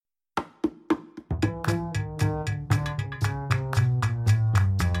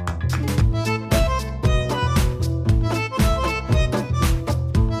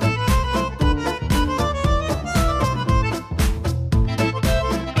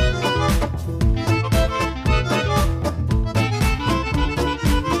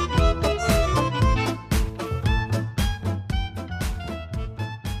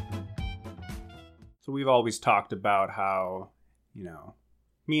always talked about how,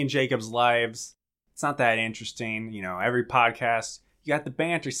 me and Jacob's lives, it's not that interesting. Every podcast, you got the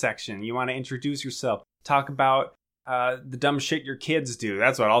banter section. You want to introduce yourself, talk about the dumb shit your kids do.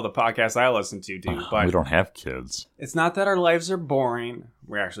 That's what all the podcasts I listen to do. But we don't have kids. It's not that our lives are boring.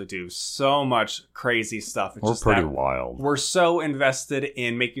 We actually do so much crazy stuff. It's we're just pretty that wild. We're so invested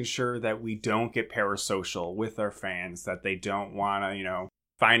in making sure that we don't get parasocial with our fans, that they don't want to,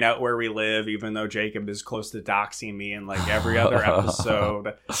 find out where we live, even though Jacob is close to doxing me in like every other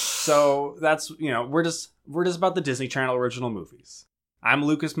episode. So that's, we're just about the Disney Channel original movies. I'm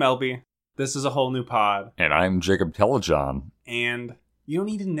Lucas Melby. This is a whole new pod. And I'm Jacob Telejohn. And you don't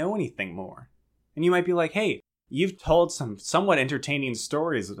need to know anything more. And you might be like, hey, you've told some somewhat entertaining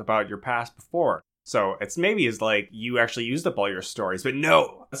stories about your past before. So it's like you actually used up all your stories. But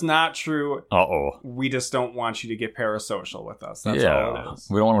no, that's not true. Uh-oh. We just don't want you to get parasocial with us. That's all it is.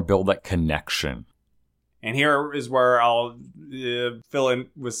 We don't want to build that connection. And here is where I'll fill in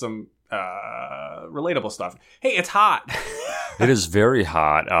with some relatable stuff. Hey, it's hot. It is very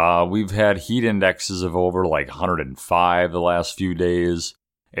hot. We've had heat indexes of over like 105 the last few days.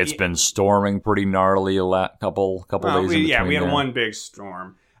 It's been storming pretty gnarly couple days in between. We had one big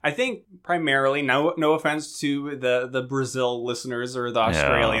storm. I think primarily, no offense to the Brazil listeners or the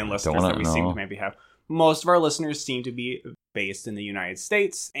Australian listeners that we seem to maybe have. Most of our listeners seem to be based in the United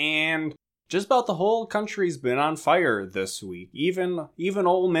States, and just about the whole country's been on fire this week. Even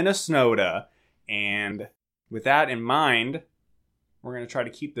old Minnesota. And with that in mind, we're going to try to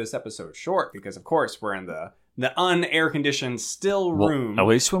keep this episode short because, of course, we're in the un-air-conditioned still room. Well, at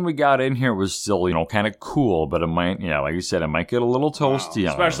least when we got in here, it was still, kind of cool, but it might, like you said, it might get a little toasty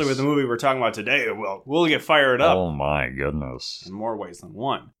on especially us. with the movie we're talking about today. We'll get fired up. Oh, my goodness. In more ways than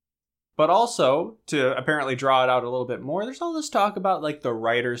one. But also, to apparently draw it out a little bit more, there's all this talk about, like, the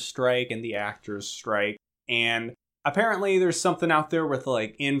writer's strike and the actor's strike. And apparently there's something out there with,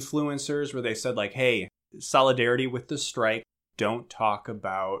 like, influencers where they said, like, hey, solidarity with the strike, don't talk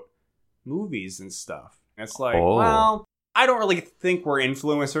about movies and stuff. It's like, well, I don't really think we're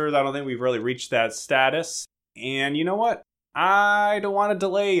influencers. I don't think we've really reached that status. And you know what? I don't want to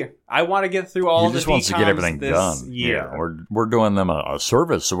delay. I want to get through all the DCOMs. He just wants to get everything done. Year. Yeah, we're doing them a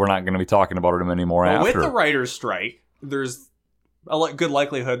service, so we're not going to be talking about them anymore after. With the writer's strike, there's a good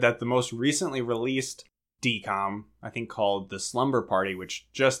likelihood that the most recently released DCOM, I think called The Slumber Party, which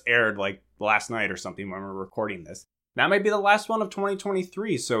just aired like last night or something when we're recording this, that might be the last one of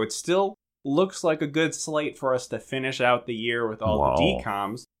 2023. So it still looks like a good slate for us to finish out the year with all the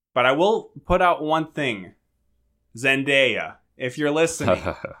DCOMs. But I will put out one thing. Zendaya, if you're listening.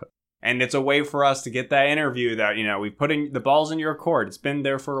 And it's a way for us to get that interview that, we put in the balls in your court. It's been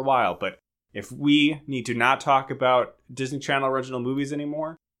there for a while. But if we need to not talk about Disney Channel original movies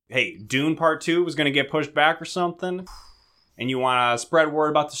anymore, hey, Dune Part 2 was going to get pushed back or something, and you want to spread word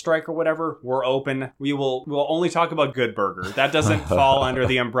about the strike or whatever, we're open. We'll only talk about Good Burger. That doesn't fall under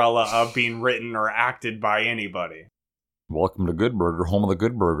the umbrella of being written or acted by anybody. Welcome to Good Burger, home of the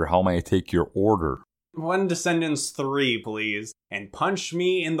Good Burger. How may I take your order? One Descendants 3, please. And punch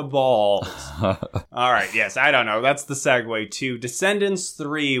me in the balls. All right, yes, I don't know. That's the segue to Descendants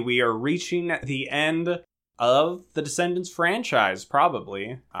 3. We are reaching the end of the Descendants franchise,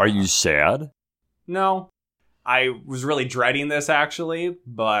 probably. Are you sad? No. I was really dreading this, actually,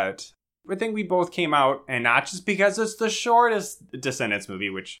 but I think we both came out, and not just because it's the shortest Descendants movie,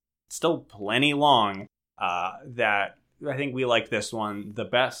 which is still plenty long, that I think we like this one the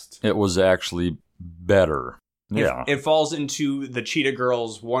best. It was actually better. Yeah. It falls into the Cheetah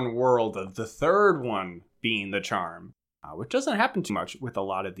Girls one world of the third one being the charm, which doesn't happen too much with a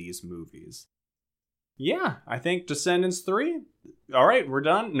lot of these movies. Yeah, I think Descendants 3. All right, we're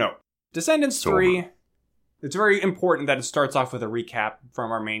done. No. Descendants 3. It's very important that it starts off with a recap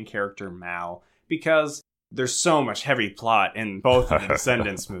from our main character, Mal, because there's so much heavy plot in both of the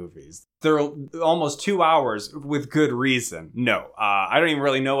Descendants movies. They're almost 2 hours with good reason. No, I don't even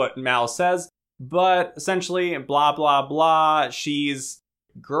really know what Mal says. But essentially, blah, blah, blah, she's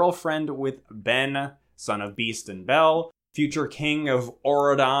girlfriend with Ben, son of Beast and Belle, future king of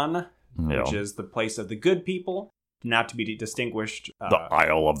Auradon, which is the place of the good people, not to be distinguished. The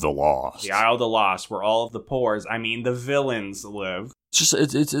Isle of the Lost. The Isle of the Lost, where all of the the villains live. It's just,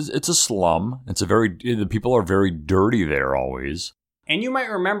 it's a slum. The people are very dirty there always. And you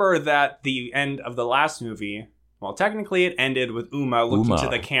might remember that the end of the last movie, well, technically it ended with Uma looking to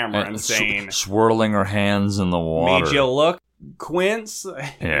the camera and saying... swirling her hands in the water. Made you look, Quince?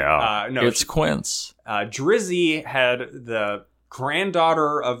 Yeah, it's Quince. Drizzy had the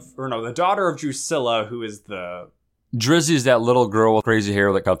daughter of Drusilla, who is the Drizzy's that little girl with crazy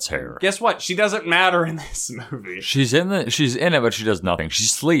hair that cuts hair. Guess what? She doesn't matter in this movie. She's in it, but she does nothing. She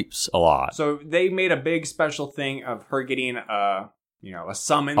sleeps a lot. So they made a big special thing of her getting a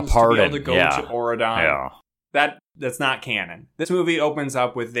summons A pardon, to be able to go to Auradon. Yeah. That's not canon. This movie opens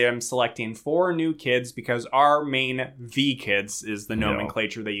up with them selecting 4 new kids because our main V kids is the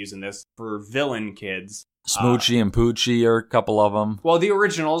nomenclature they use in this for villain kids. Smoochie and Poochie are a couple of them. Well, the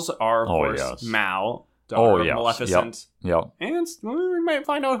originals are, of course, Mal, daughter of Maleficent. Yep. And we might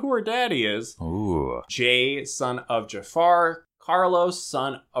find out who her daddy is. Ooh. Jay, son of Jafar. Carlos,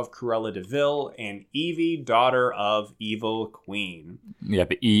 son of Cruella de Vil. And Evie, daughter of Evil Queen. You got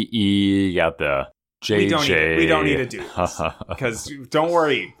the EE, you got the JJ. We don't need to do this. Because don't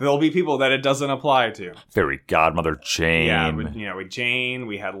worry, there'll be people that it doesn't apply to. Fairy godmother Jane. Yeah, with Jane,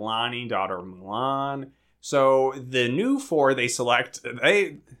 we had Lonnie, daughter of Mulan. So the new 4 they select,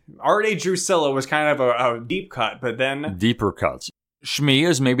 already Drusilla was kind of a deep cut, but then... Deeper cuts. Shmi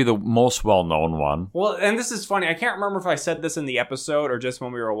is maybe the most well-known one. Well, and this is funny, I can't remember if I said this in the episode or just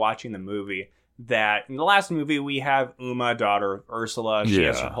when we were watching the movie, that in the last movie we have Uma, daughter of Ursula. She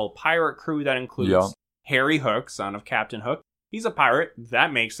has her whole pirate crew that includes Harry Hook, son of Captain Hook. He's a pirate,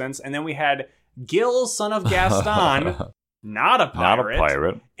 that makes sense. And then we had Gil, son of Gaston... Not a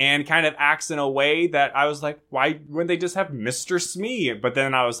pirate. And kind of acts in a way that I was like, why wouldn't they just have Mr. Smee? But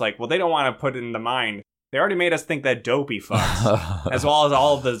then I was like, well, they don't want to put it in the mind. They already made us think that Dopey fucks, as well as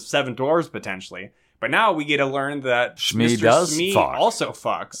all of the 7 dwarves potentially. But now we get to learn that Mr. Smee also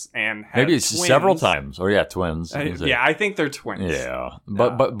fucks and has maybe twins. Several times. Or twins. I think they're twins. Yeah.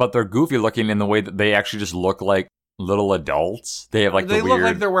 But they're goofy looking in the way that they actually just look like little adults. They have they look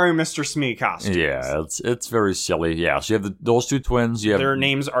like they're wearing Mr. Smee costumes. Yeah, it's very silly. Yeah, so you have those 2 twins. Their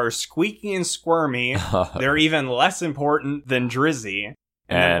names are Squeaky and Squirmy. They're even less important than Drizzy.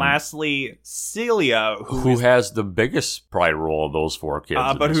 And then lastly, Celia, who has the biggest pride role of those 4 kids.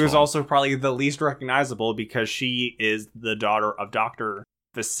 But who is also probably the least recognizable because she is the daughter of Dr.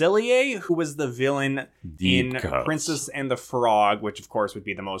 Facilier, who was the villain in Princess and the Frog, which of course would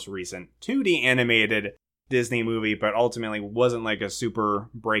be the most recent 2D animated Disney movie, but ultimately wasn't like a super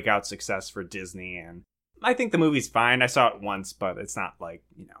breakout success for Disney. And I think the movie's fine. I saw it once, but it's not like,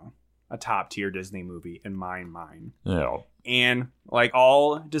 a top tier Disney movie in my mind. Yeah. And like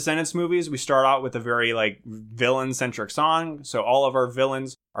all Descendants movies, we start out with a very like villain centric song. So all of our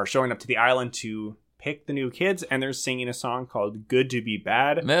villains are showing up to the island to pick the new kids, and they're singing a song called Good to Be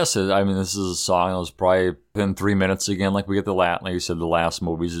Bad. This is a song that was probably within 3 minutes again, like we get like you said, the last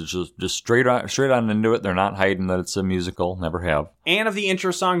movies. It's just straight on into it. They're not hiding that it's a musical, never have. And of the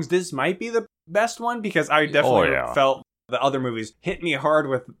intro songs, this might be the best one, because I definitely felt the other movies hit me hard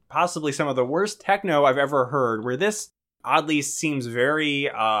with possibly some of the worst techno I've ever heard, where this oddly seems very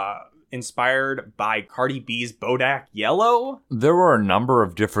inspired by Cardi B's Bodak Yellow. There were a number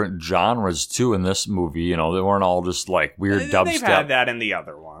of different genres too in this movie. They weren't all just like weird dubstep. They've had that in the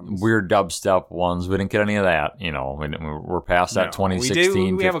other ones. Weird dubstep ones. We didn't get any of that. We're past that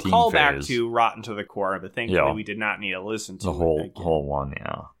 2016. We have a callback to Rotten to the Core, but thankfully we did not need to listen to the whole one.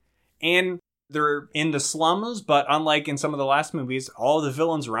 Yeah, and they're in the slums, but unlike in some of the last movies, all the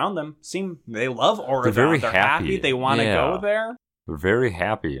villains around them they love Auradon. They're happy. They want to go there. They're very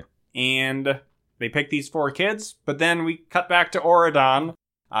happy. And they pick these 4 kids, but then we cut back to Auradon.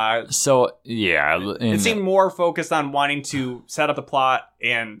 It seemed more focused on wanting to set up the plot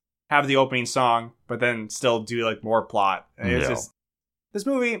and have the opening song, but then still do like more plot. It's just this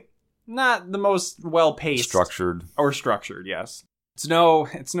movie, not the most well paced, structured, yes. It's no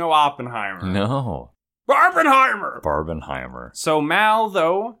Oppenheimer. No. Barbenheimer. So Mal,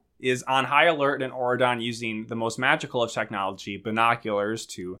 though, is on high alert in Auradon using the most magical of technology, binoculars,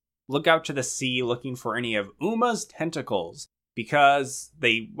 to look out to the sea looking for any of Uma's tentacles. Because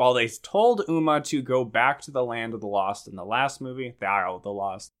while they told Uma to go back to the land of the lost in the last movie, the Isle of the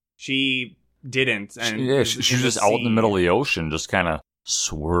Lost, she didn't. And she's just out in the middle of the ocean, just kind of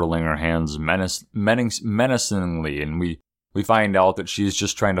swirling her hands menacingly, and we find out that she's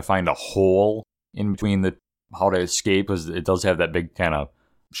just trying to find a hole in between how to escape, because it does have that big kind of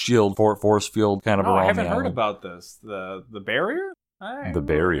shield, force field kind of around. I haven't heard about this. The barrier? The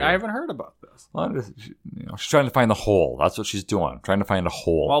barrier. I haven't heard about this. Well, she's trying to find the hole. That's what she's doing. Trying to find a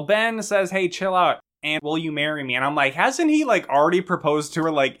hole. Well, Ben says, "Hey, chill out. And will you marry me?" And I'm like, hasn't he like already proposed to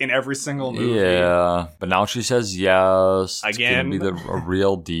her like in every single movie? Yeah, but now she says yes. Again, it's gonna be a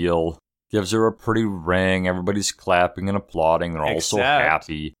real deal. Gives her a pretty ring. Everybody's clapping and applauding. They're all so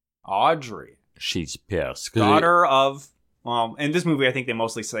happy. Audrey. She's pissed. Daughter of In this movie, I think they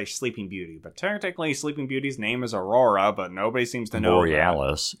mostly say Sleeping Beauty, but technically Sleeping Beauty's name is Aurora, but nobody seems to know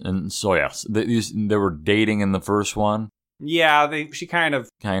Borealis. And so, yes, they were dating in the first one. Yeah, she kind of,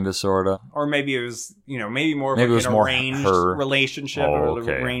 sort of. or maybe it was, maybe more of maybe like an more arranged her relationship or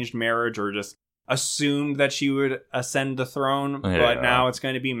arranged marriage, or just assumed that she would ascend the throne, but now it's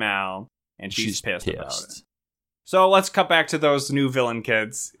going to be Mal, and she's pissed about it. So let's cut back to those new villain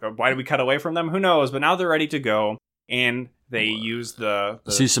kids. Why did we cut away from them? Who knows? But now they're ready to go, and they use the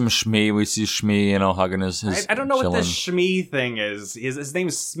see some Shmee. We see Shmee, hugging his I don't know chilling. what this Shmee thing is. His name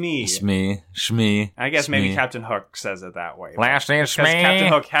is Smee. Shmee. I guess Shmee. maybe Captain Hook says it that way. Last name Shmee. Because Captain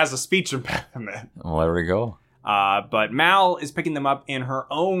Hook has a speech impediment. Well, there we go. But Mal is picking them up in her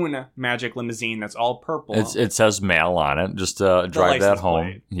own magic limousine that's all purple. It says Mal on it. Just drive that home.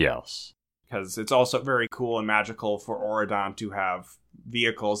 Plate. Yes. Because it's also very cool and magical for Auradon to have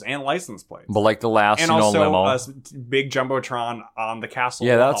vehicles and license plates. But like the last, and also limo. a big Jumbotron on the castle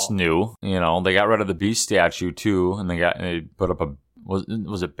Yeah, wall. that's new. They got rid of the beast statue too, and they put up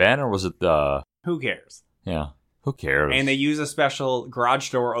was it Ben or was it the? Who cares? Yeah, who cares? And they use a special garage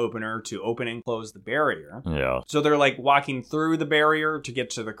door opener to open and close the barrier. Yeah. So they're like walking through the barrier to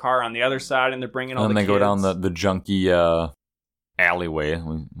get to the car on the other side, and they're bringing all the kids. And then they go down the junky alleyway,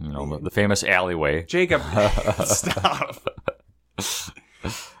 the famous alleyway. Jacob, stop.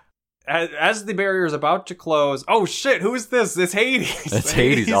 As the barrier is about to close, oh shit, who is this? It's Hades. It's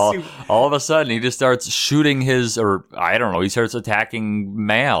Hades. All of a sudden, he just starts shooting he starts attacking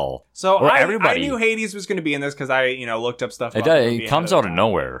Mal. So everybody. I knew Hades was going to be in this because I, looked up stuff. It comes out of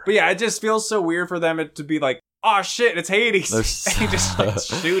nowhere. But yeah, it just feels so weird for them to be like, oh shit, it's Hades. He just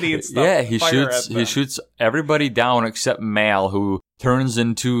shooting and stuff. Yeah, he shoots everybody down except Mal, who turns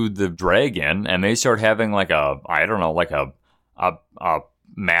into the dragon, and they start having like a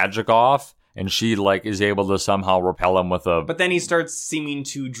magic off, and she is able to somehow repel him with a. But then he starts seeming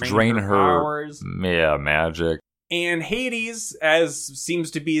to drain her powers. Yeah, magic. And Hades, as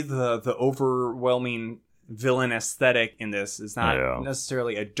seems to be the overwhelming villain aesthetic in this, is not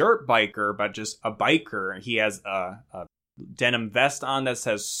necessarily a dirt biker, but just a biker. He has a denim vest on that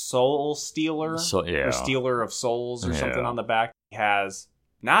says Soul Stealer, or Stealer of Souls, or something on the back. He has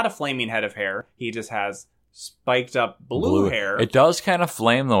not a flaming head of hair. He just has spiked up blue hair. It does kind of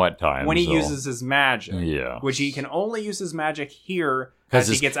flame though at times when he uses his magic. Yeah, which he can only use his magic here as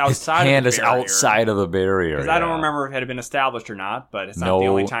he gets outside. His hand of the barrier. is outside of the barrier. Because I don't remember if it had been established or not, but it's not the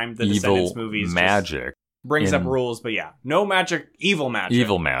only time the Descendants movies magic brings up rules. But yeah, no magic, evil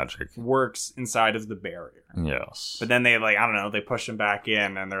magic works inside of the barrier. Yes, but then they they push him back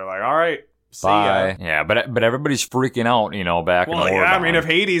in, and they're like, all right. Bye. Yeah, but everybody's freaking out, back in Auradon. Yeah, I mean, if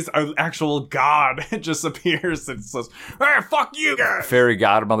Hades, an actual god, just appears and says, hey, fuck you guys! Fairy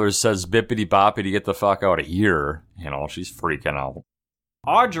godmother says, bippity boppity, get the fuck out of here. She's freaking out.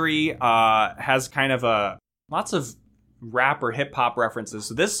 Audrey has kind of lots of rap or hip-hop references.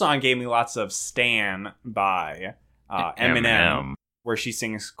 So this song gave me lots of Stan by Eminem. Where she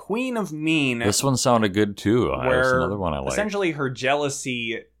sings Queen of Mean. This one sounded good, too. There's another one I like. Essentially, her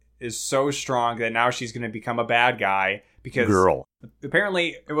jealousy is so strong that now she's going to become a bad guy because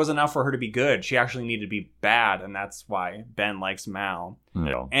apparently it wasn't enough for her to be good. She actually needed to be bad, and that's why Ben likes Mal.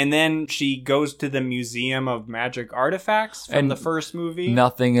 Yeah. And then she goes to the Museum of Magic Artifacts from the first movie.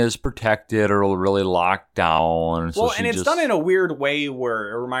 Nothing is protected or really locked down. Well, and it's done in a weird way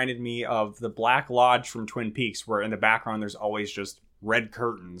where it reminded me of the Black Lodge from Twin Peaks, where in the background there's always just red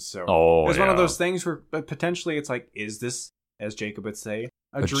curtains. So it's one of those things where potentially it's like, is this, as Jacob would say,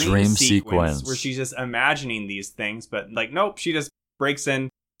 a dream sequence where she's just imagining these things, but nope, she just breaks in,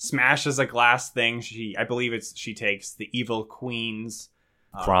 smashes a glass thing. I believe she takes the evil queen's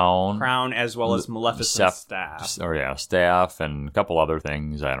crown as well as Maleficent's staff. Staff and a couple other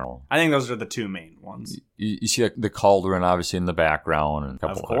things. I don't know. I think those are the two main ones. You see the cauldron obviously in the background, and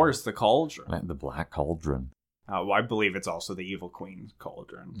of course the cauldron, the black cauldron. I believe it's also the evil queen's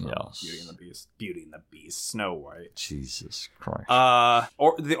cauldron. Yes. Beauty and the Beast, Snow White. Jesus Christ.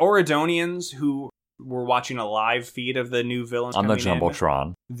 The Auradonians, who were watching a live feed of the new villains on the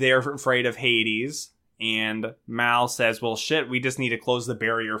Jumbotron, they're afraid of Hades, and Mal says, well, shit, we just need to close the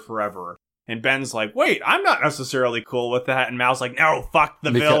barrier forever. And Ben's like, wait, I'm not necessarily cool with that. And Mal's like, no, fuck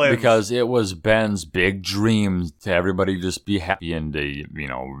the villains. Because it was Ben's big dream to everybody just be happy and to,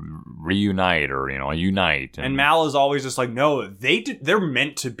 reunite or, unite. And Mal is always just like, no, they're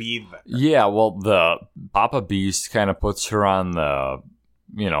meant to be there. Yeah, well, the Papa Beast kind of puts her on the,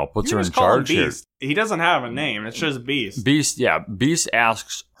 puts her in charge here. He doesn't have a name. It's just Beast. Beast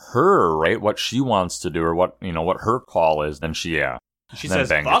asks her, right, what she wants to do or what her call is. Then she says,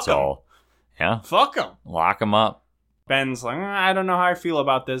 fuck him. Yeah. Fuck him. Lock him up. Ben's like, I don't know how I feel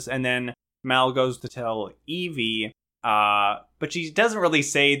about this. And then Mal goes to tell Evie, but she doesn't really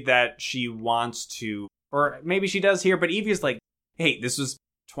say that she wants to, or maybe she does here, but Evie's like, hey, this was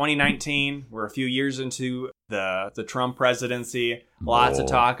 2019. We're a few years into the Trump presidency. Lots of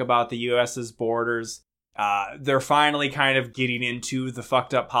talk about the U.S.'s borders. They're finally kind of getting into the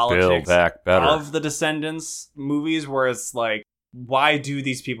fucked up politics of the Descendants movies, where it's like, why do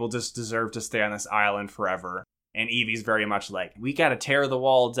these people just deserve to stay on this island forever? And Evie's very much like, we gotta tear the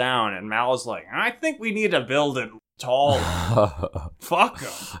wall down. And Mal's like, I think we need to build it tall. Fuck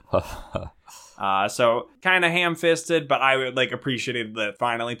them. So kind of ham-fisted, but I would appreciated that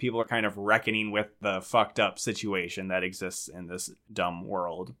finally people are kind of reckoning with the fucked up situation that exists in this dumb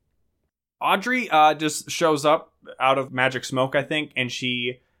world. Audrey just shows up out of magic smoke, I think, and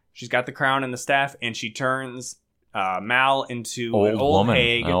she's got the crown and the staff, and she turns Mal into an old woman,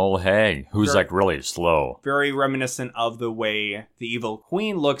 hag. An old hag who's really slow. Very reminiscent of the way the evil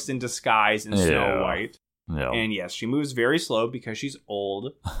queen looks in disguise in Snow White. Yeah. And yes, she moves very slow because she's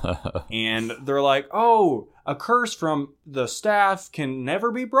old. And they're like, oh, a curse from the staff can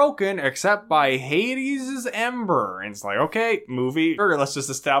never be broken except by Hades' ember. And it's like, okay, movie, sure, let's just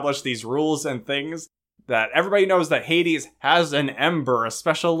establish these rules and things that everybody knows that Hades has an ember, a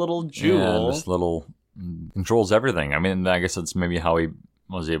special little jewel. Yeah, this little controls everything. I mean, I guess that's maybe how he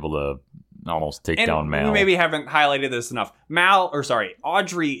was able to almost take down Mal. We maybe haven't highlighted this enough.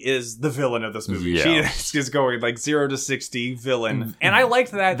 Audrey is the villain of this movie. Yeah. She is going 0 to 60 villain. And I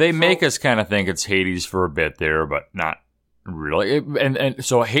liked that. They make us kind of think it's Hades for a bit there, but not really. And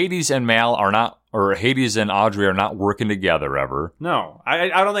so Hades and Mal are not, or Hades and Audrey are not working together ever. No, I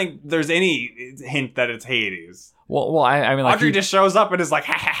don't think there's any hint that it's Hades. Well, I mean, Audrey just shows up and is like,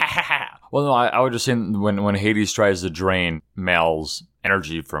 ha ha ha ha ha. Well, no, I was just saying when Hades tries to drain Mal's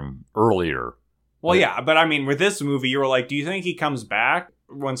energy from earlier. Well, yeah, but I mean, with this movie, you were like, do you think he comes back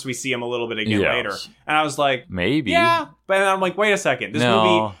once we see him a little bit again later? And I was like, maybe. Yeah, but then I'm like, wait a second. This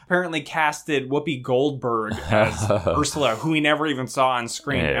movie apparently casted Whoopi Goldberg as Ursula, who we never even saw on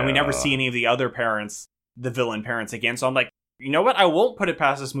screen, and we never see any of the other parents, the villain parents, again. So I'm like, you know what? I won't put it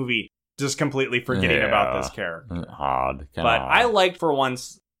past this movie just completely forgetting about this character. Odd. I liked for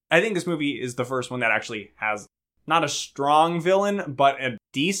once. I think this movie is the first one that actually has not a strong villain, but a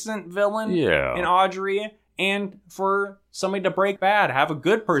decent villain in Audrey. And for somebody to break bad, have a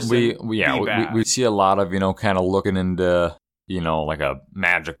good person be bad. We see a lot of, kind of looking into, like a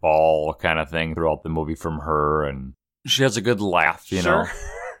magic ball kind of thing throughout the movie from her. And she has a good laugh, know.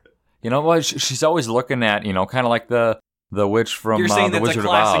 Well, she's always looking at, kind of like the witch from You're saying the that's Wizard a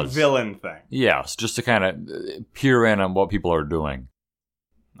of Oz. classic villain thing. Yes, just to kind of peer in on what people are doing.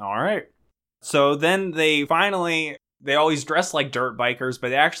 All right. So then they always dress like dirt bikers, but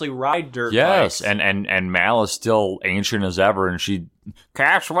they actually ride dirt bikes. Yes, and Mal is still ancient as ever, and she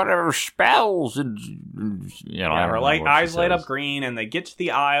casts whatever spells, and her eyes light up green, and they get to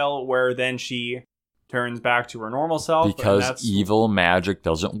the aisle where then she turns back to her normal self. Because evil magic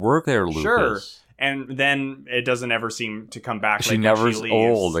doesn't work there, Lucas. Sure. And then it doesn't ever seem to come back. She never's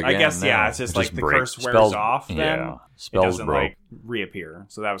old again. I guess, no. it's just the curse wears off then. Yeah, it doesn't reappear.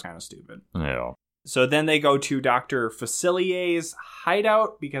 So that was kind of stupid. Yeah. So then they go to Dr. Facilier's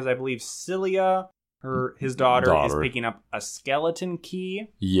hideout because I believe Cilia, his daughter, is picking up a skeleton key.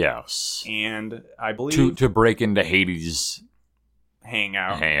 Yes. And I believe... To break into Hades'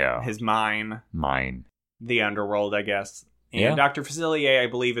 hangout. His mine. The underworld, I guess. And Dr. Facilier, I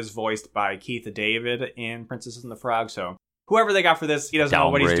believe, is voiced by Keith David in Princess and the Frog. So whoever they got for this, he doesn't know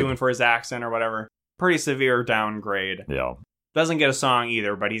what he's doing for his accent or whatever. Pretty severe downgrade. Yeah. Doesn't get a song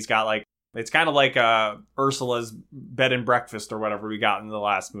either, but he's got it's kind of like Ursula's bed and breakfast or whatever we got in the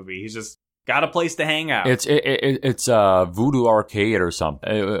last movie. He's just got a place to hang out. It's Voodoo Arcade or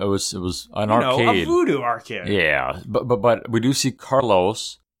something. It was an arcade. A Voodoo Arcade. Yeah, but we do see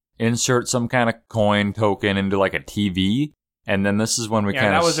Carlos insert some kind of coin token into a TV. And then this is when we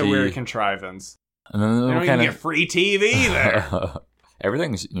kind of see... that was a weird contrivance. And then you don't even get free TV there.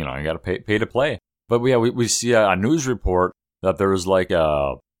 Everything's, you got to pay to play. But we see a news report that there's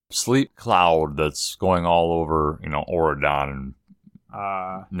a sleep cloud that's going all over, Oregon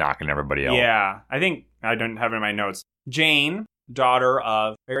and knocking everybody out. Yeah, I think, I don't have it in my notes. Jane, daughter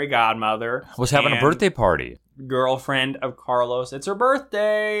of fairy godmother... was having a birthday party. Girlfriend of Carlos. It's her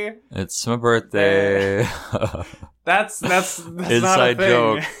birthday. It's my birthday. That's inside not a thing.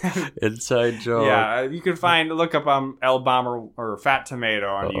 Joke. Inside joke. Yeah, you can look up El Bomber or Fat Tomato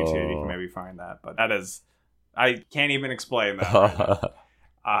on YouTube. You can maybe find that. But that is, I can't even explain that.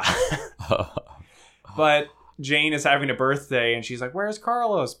 Right but Jane is having a birthday, and she's like, "Where's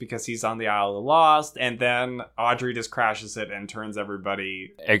Carlos?" Because he's on the Isle of the Lost. And then Audrey just crashes it and turns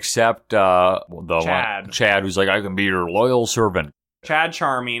everybody... Except Chad, who's like, "I can be your loyal servant." Chad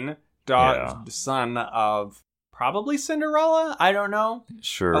Charming, son of probably Cinderella? I don't know.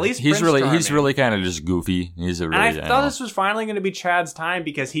 Sure. At least he's really kind of just goofy. I thought this was finally going to be Chad's time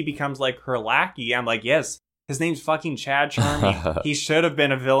because he becomes like her lackey. I'm like, yes. His name's fucking Chad Charming. He should have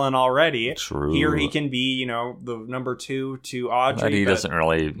been a villain already. True. Here he can be, the number 2 to Audrey. But he doesn't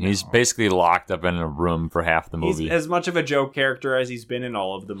really... No. He's basically locked up in a room for half the movie. He's as much of a joke character as he's been in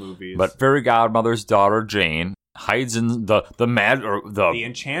all of the movies. But Fairy Godmother's daughter, Jane, hides in the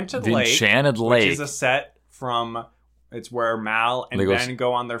Enchanted Lake. Which is a set from... It's where Mal and Ben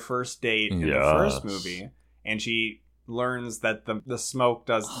go on their first date in the first movie. And she... learns that the smoke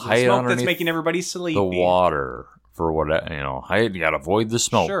that's making everybody sleepy. The water for what you gotta avoid the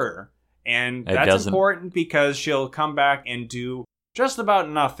smoke. Sure, and that's important because she'll come back and do just about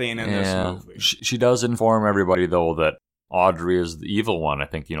nothing in this movie. She does inform everybody though that Audrey is the evil one. I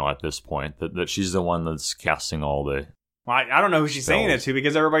think at this point that she's the one that's casting all the. Well, I don't know who she's saying it to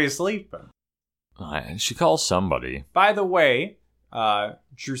because everybody's sleeping. She calls somebody. By the way,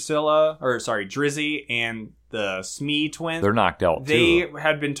 Drizzy and the Smee twins. They're knocked out, They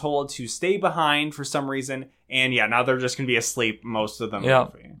had been told to stay behind for some reason. And now they're just going to be asleep most of the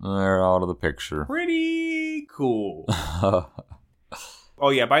movie. They're out of the picture. Pretty cool. Oh,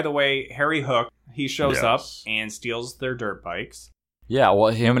 yeah, by the way, Harry Hook, he shows up and steals their dirt bikes. Yeah,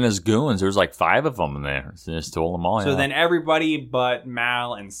 well, him and his goons, there's like 5 of them in there. So they stole them all. So then everybody but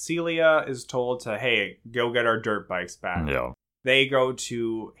Mal and Celia is told to, hey, go get our dirt bikes back. Yeah. They go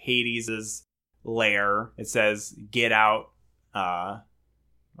to Hades's lair. It says "Get Out,"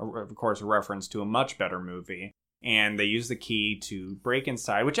 of course a reference to a much better movie, and they use the key to break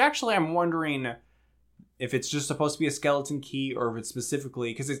inside, which actually I'm wondering if it's just supposed to be a skeleton key or if it's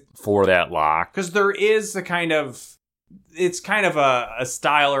specifically because it's for that lock, because there is a kind of a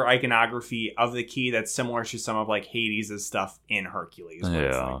style or iconography of the key that's similar to some of like Hades' stuff in Hercules.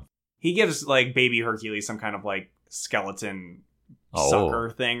 Like, he gives like baby Hercules some kind of like skeleton sucker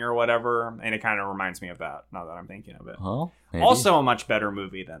thing or whatever, and it kind of reminds me of that now that I'm thinking of it. Also a much better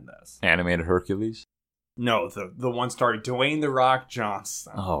movie than this. Animated Hercules? No, the one starred Dwayne "The Rock"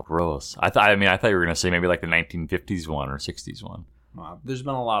 Johnson. Oh, gross. I thought you were going to say maybe like the 1950s one or 60s one. There's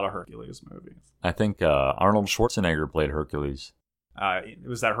been a lot of Hercules movies. I think Arnold Schwarzenegger played Hercules.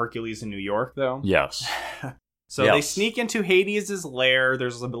 Was that Hercules in New York, though? Yes. So they sneak into Hades' lair.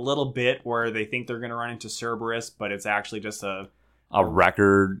 There's a little bit where they think they're going to run into Cerberus, but it's actually just a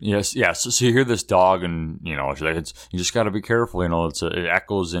record. Yes. So you hear this dog, and she's like, you just got to be careful. It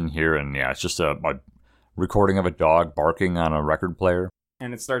echoes in here, and it's just a recording of a dog barking on a record player,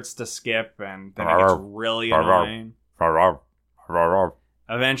 and it starts to skip, and then it gets really annoying.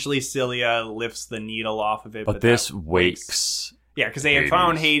 Eventually, Celia lifts the needle off of it, but this wakes. Yeah, because they had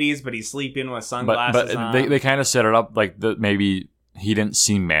found Hades, but he's sleeping with sunglasses on. But they kind of set it up like that. Maybe he didn't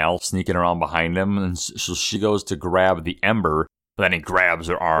see Mal sneaking around behind him, and so she goes to grab the ember. But then he grabs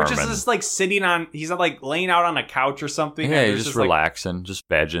her arm. Which is just like sitting on... He's like laying out on a couch or something. Yeah, he's just relaxing, like, just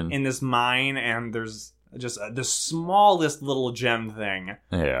vegging. In this mine, and there's just the smallest little gem thing.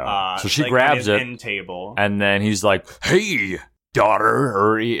 Yeah. So she grabs it. End table. And then he's like, hey,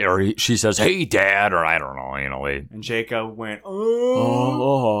 daughter. She says, hey, dad. Or I don't know. And Jacob went,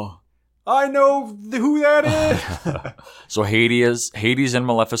 oh. I know who that is. So Hades and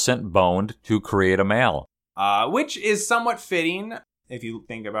Maleficent boned to create a Mal. Which is somewhat fitting if you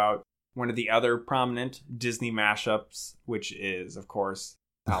think about one of the other prominent Disney mashups, which is, of course,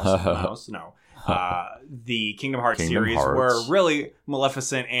 House of the Mouse. No. The Kingdom Hearts series, where really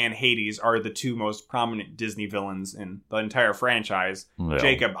Maleficent and Hades are the 2 most prominent Disney villains in the entire franchise. Yeah.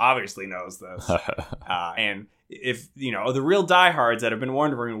 Jacob obviously knows this. And if, the real diehards that have been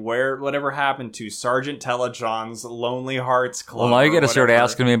wondering whatever happened to Sergeant Telejohn's Lonely Hearts Club. Well, now you got to start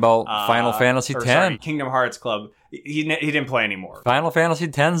asking me about Final Fantasy X. Kingdom Hearts Club. He didn't play anymore. Final Fantasy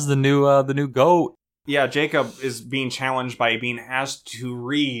X's the new GOAT. Yeah, Jacob is being challenged by being asked to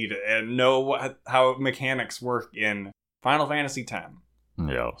read and know how mechanics work in Final Fantasy X.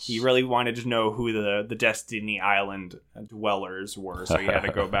 Yes. He really wanted to know who the Destiny Island dwellers were, so he had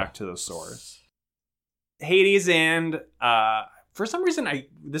to go back to the source. Hades and for some reason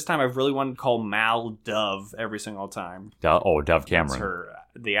this time I've really wanted to call Mal Dove every single time. Dove Cameron. That's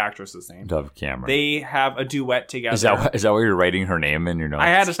the actress's name. Dove Cameron. They have a duet together. Is that why you're writing her name in your notes? I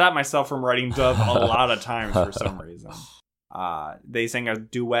had to stop myself from writing Dove a lot of times for some reason. They sang a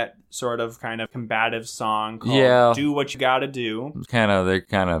duet sort of kind of combative song called Do What You Gotta Do. They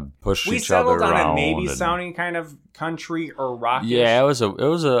kind of pushed each other around. We settled on it maybe sounding kind of country or rockish. Yeah,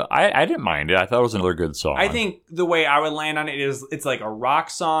 I didn't mind it. I thought it was another good song. I think the way I would land on it is it's like a rock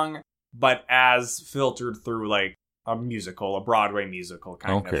song, but as filtered through like a Broadway musical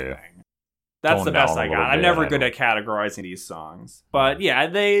kind of thing. That's the best I got. I'm never good at categorizing these songs. But yeah,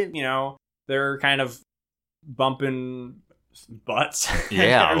 they're kind of bumping butts.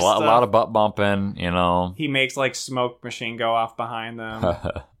 Yeah, a lot of butt bumping, He makes like smoke machine go off behind them.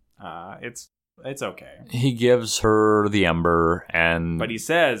 It's okay. He gives her the ember but he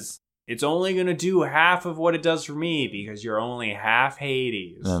says, it's only going to do half of what it does for me because you're only half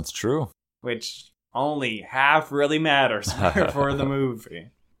Hades. That's true. Which only half really matters for the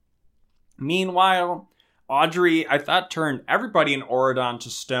movie. Meanwhile, Audrey, I thought, turned everybody in Auradon to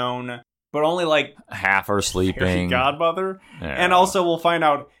stone, but only like half are sleeping. Godmother. Yeah. And also we'll find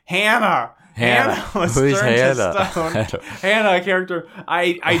out Hannah was turned to stone. Hannah, a character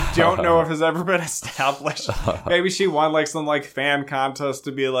I don't know if has ever been established. Maybe she won like some like fan contest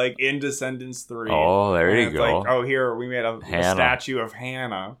to be like in Descendants 3. Oh, there you go. Like, here we made a statue of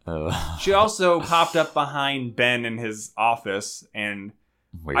Hannah. She also popped up behind Ben in his office, and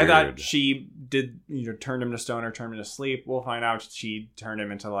weird. I thought she did turn him to stone or turn him to sleep. We'll find out she turned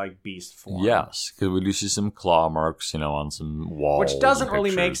him into like beast form. Yes, because we do see some claw marks, on some walls. Which doesn't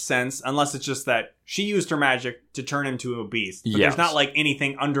really make sense unless it's just that she used her magic to turn him to a beast. But there's not like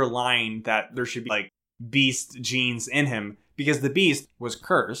anything underlying that there should be like beast genes in him, because the beast was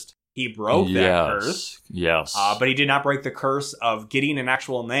cursed. He broke that curse. Yes. But he did not break the curse of getting an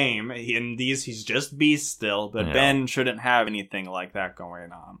actual name. In these, he's just beast still. But Ben shouldn't have anything like that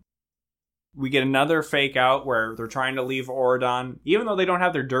going on. We get another fake out where they're trying to leave Auradon, even though they don't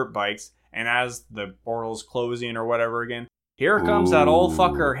have their dirt bikes. And as the portal's closing or whatever again, here comes that old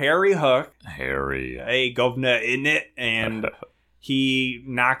fucker, Harry Hook. Hey, governor, in it. And he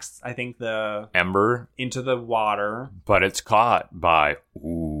knocks, I think, the ember into the water. But it's caught by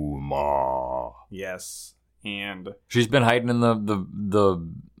Uma. Yes. And she's been hiding in the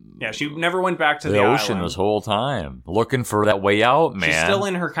yeah, she never went back to the ocean island this whole time, looking for that way out, man. She's still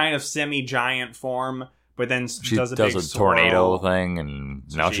in her kind of semi-giant form, but then she does a tornado thing, and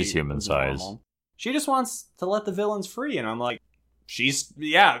now she's human size. She just wants to let the villains free, and I'm like,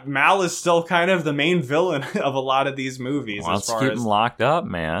 Mal is still kind of the main villain of a lot of these movies. Wants to keep them locked up,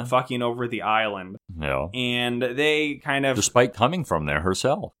 man. Fucking over the island. Yeah. And they kind of... Despite coming from there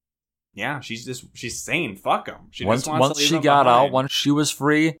herself. Yeah, she's saying fuck them. Once she got out, once she was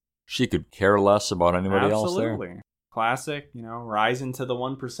free, she could care less about anybody else there. Absolutely. Classic, rising to the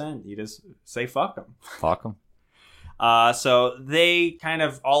 1%. You just say fuck them. Fuck them. So they kind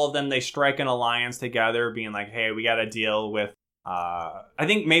of, all of them, they strike an alliance together, being like, hey, we got to deal with... I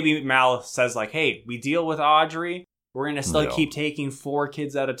think maybe Mal says like, hey, we deal with Audrey. We're going to still keep taking 4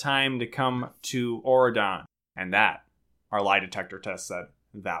 kids at a time to come to Auradon. And that, our lie detector test said,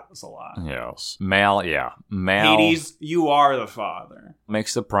 that was a lie. Yes. Mal. Hades, you are the father.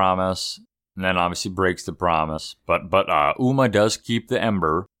 Makes the promise, and then obviously breaks the promise. But Uma does keep the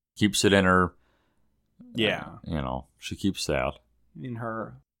ember, keeps it in her. Yeah. She keeps that. In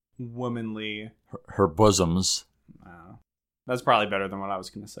her womanly... Her bosoms. That's probably better than what I was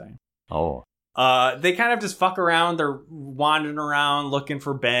going to say. Oh. They kind of just fuck around. They're wandering around looking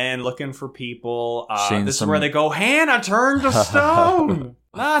for Ben, looking for people. This is where they go, Hannah turned to stone!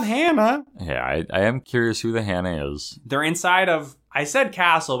 Not Hannah. Yeah, I am curious who the Hannah is. They're inside of, I said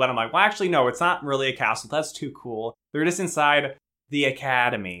castle, but I'm like, well, actually, no, it's not really a castle. That's too cool. They're just inside the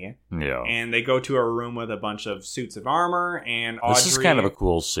academy. Yeah. And they go to a room with a bunch of suits of armor, and Audrey... This is kind of a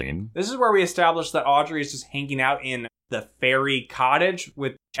cool scene. This is where we establish that Audrey is just hanging out in the fairy cottage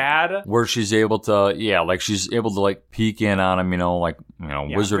with Chad. Where she's able to, she's able to, peek in on him,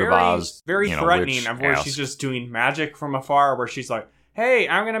 Wizard of Oz. Very threatening, of where she's just doing magic from afar, where she's like, hey,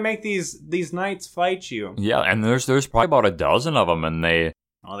 I'm going to make these knights fight you. Yeah, and there's probably about a dozen of them, and they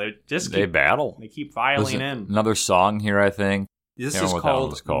battle. They keep filing in. Another song here, I think. This is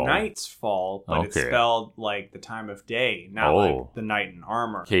called Night's Fall, but it's spelled like the time of day, not like the knight in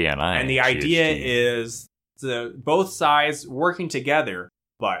armor. K-N-I. And the idea is both sides working together,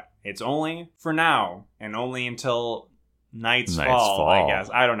 but it's only for now and only until Night's Fall, I guess.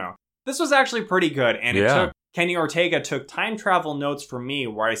 I don't know. This was actually pretty good, and Kenny Ortega took time travel notes from me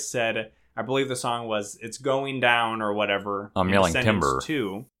where I said, I believe the song was It's Going Down or whatever. I'm yelling Timber.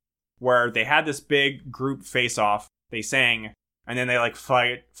 2, where they had this big group face-off. They sang, and then they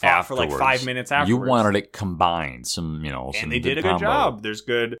fought for 5 minutes afterwards. You wanted it combined, and they did a good job. There's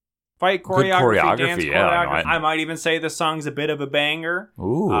good fight choreography, dance yeah, choreography. I might even say the song's a bit of a banger.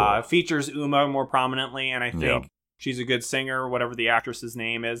 Ooh. Features Uma more prominently, and I think Yeah. she's a good singer, whatever the actress's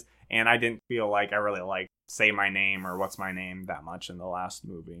name is. And I didn't feel like I really liked Say My Name or What's My Name that much in the last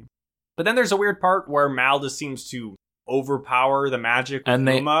movie. But then there's a weird part where Mal just seems to overpower the magic with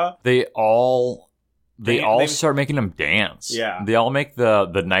Uma. They all start making them dance. Yeah. They all make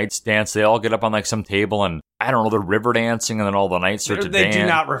the knights dance. They all get up on like some table and I don't know, they're river dancing, and then all the knights start to dance. They do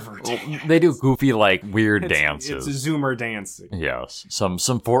not river dance. They do goofy, like, weird dances. It's Zoomer dancing. Yes. Some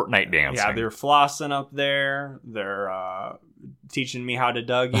Fortnite dancing. Yeah, they're flossing up there. They're teaching me how to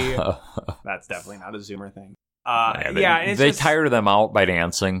Dougie. That's definitely not a Zoomer thing. They tire them out by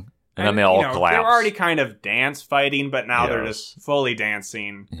dancing, and then they all collapse. They're already kind of dance fighting, but now they're just fully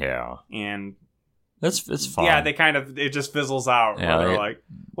dancing. Yeah. And it's fun. Yeah, it just fizzles out. Yeah, they're like,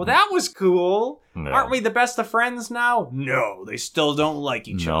 well, that was cool. No. Aren't we the best of friends now? No, they still don't like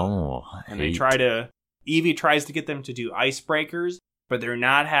each other. And Evie tries to get them to do icebreakers, but they're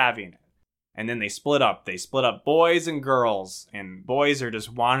not having it. And then they split up. They split up boys and girls. And boys are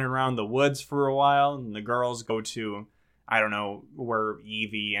just wandering around the woods for a while. And the girls go to, I don't know, where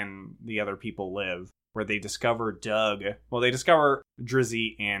Evie and the other people live, where they discover Doug. Well, they discover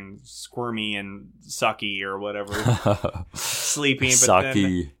Drizzy and Squirmy and Sucky or whatever sleeping. But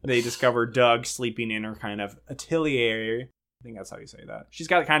then they discover Doug sleeping in her kind of atelier. I think that's how you say that. She's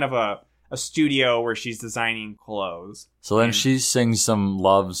got kind of a studio where she's designing clothes. So then she sings some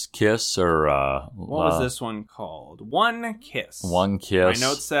Love's Kiss, or what was this one called? One Kiss. One Kiss. My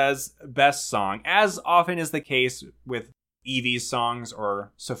note says best song. As often is the case with Evie's songs,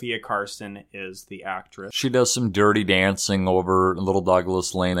 or Sophia Carson is the actress. She does some dirty dancing over Little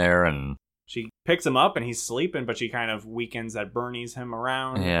Douglas Lane there, and she picks him up and he's sleeping, but she kind of weekends at Bernie's him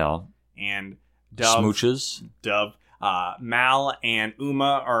around. Yeah. And smooches. Mal and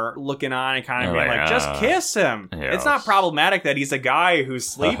Uma are looking on and kind of being like, just kiss him. Yes. It's not problematic that he's a guy who's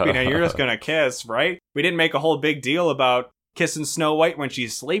sleeping and you're just going to kiss, right? We didn't make a whole big deal about kissing Snow White when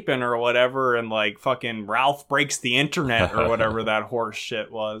she's sleeping or whatever, and like fucking Ralph breaks the internet or whatever that horse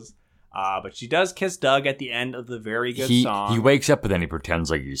shit was. But she does kiss Doug at the end of the very good song. He wakes up, but then he pretends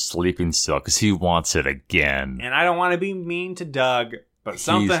like he's sleeping still because he wants it again. And I don't want to be mean to Doug, but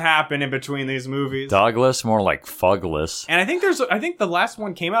something happened in between these movies. Douglas, more like Fugless. And I think the last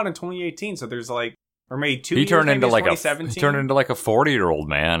one came out in 2018, so there's like, or maybe 2 years, turned into like 2017. He turned into like a 40-year-old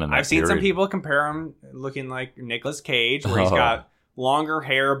man. I've seen some people compare him looking like Nicolas Cage, where he's got longer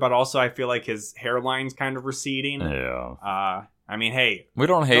hair, but also I feel like his hairline's kind of receding. Yeah. I mean, hey, we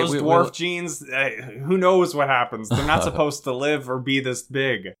don't hate those dwarf genes. Who knows what happens? They're not supposed to live or be this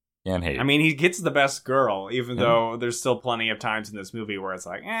big. Can't hate. I mean, he gets the best girl, even though there's still plenty of times in this movie where it's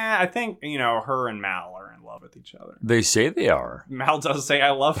like, I think, her and Mal are in love with each other. They say they are. Mal does say,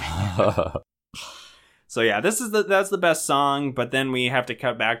 I love you. So yeah, that's the best song, but then we have to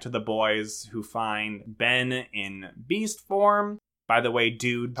cut back to the boys who find Ben in beast form. By the way,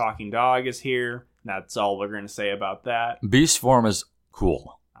 Dude Talking Dog is here. That's all we're going to say about that. Beast form is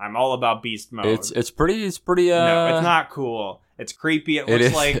cool. I'm all about beast mode. It's pretty No, it's not cool. It's creepy. It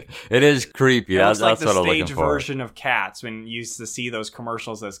looks like it is creepy. That's like the what I'm looking stage for. version of Cats when you used to see those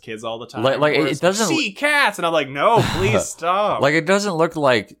commercials as kids all the time. Like it doesn't see cats, and I'm like, no, please stop. Like it doesn't look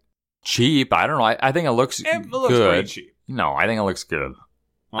like cheap. I don't know. I think it looks good. It looks pretty cheap. No, I think it looks good.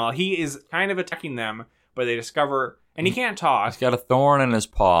 Well, he is kind of attacking them, but they discover, and he can't talk. He's got a thorn in his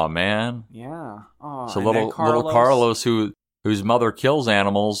paw, man. Yeah. Oh, so little Carlos, whose mother kills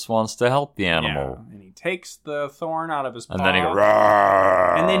animals, wants to help the animal. Yeah, and he takes the thorn out of his paw. And then he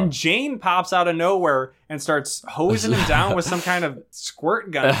roars. And then Jane pops out of nowhere and starts hosing him down with some kind of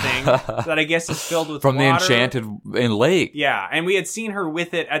squirt gun thing that I guess is filled with from water. The Enchanted Lake. Yeah, and we had seen her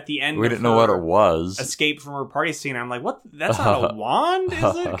with it at the end. We didn't know what it was. Escape from her party scene. I'm like, what? That's not a wand,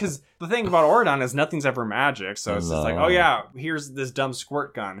 is it? Because the thing about Oridon is nothing's ever magic. So it's just like, oh yeah, here's this dumb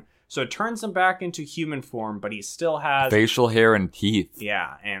squirt gun. So it turns him back into human form, but he still has facial hair and teeth.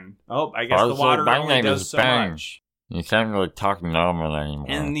 Yeah, and I guess the water only does so much. You can't really talk normal anymore.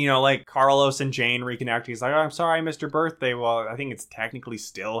 And, like Carlos and Jane reconnect. He's like, I'm sorry I missed your birthday. Well, I think it's technically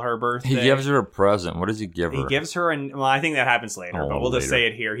still her birthday. He gives her a present. What does he give her? He gives her I think that happens later, but we'll just say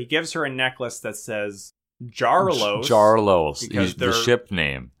it here. He gives her a necklace that says Jarlos. Jarlos. He's the ship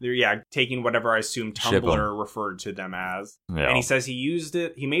name. They're, taking whatever I assume Tumblr referred to them as. Yeah. And he says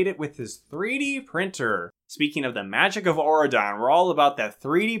he made it with his 3D printer. Speaking of the magic of Oridon, we're all about that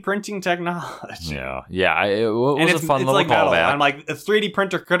 3D printing technology. Yeah. Yeah. It was a fun little like callback. I'm like, a 3D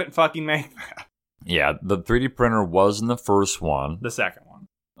printer couldn't fucking make that. Yeah. The 3D printer was in the first one. The second one.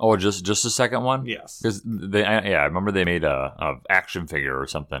 Oh, just the second one? Yes. Because I remember they made a action figure or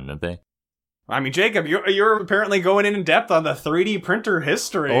something, didn't they? I mean, Jacob, you're apparently going in depth on the 3D printer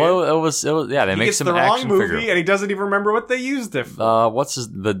history. Oh, it was yeah. They make some action figure. He gets the wrong movie, and he doesn't even remember what they used it for. What's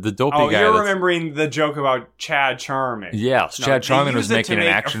the dopey guy? Oh, you're remembering the joke about Chad Charming. Yes, Chad Charming was making an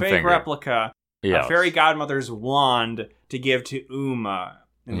action figure. A fake replica, a fairy godmother's wand to give to Uma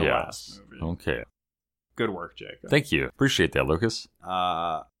in the last movie. Okay. Good work, Jacob. Thank you. Appreciate that, Lucas.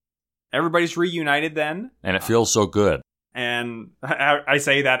 Everybody's reunited then. And it feels so good. And I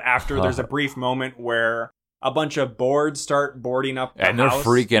say that after there's a brief moment where a bunch of boards start boarding up the and they're house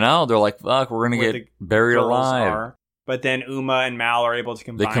freaking out. They're like, fuck, we're going to get buried alive. But then Uma and Mal are able to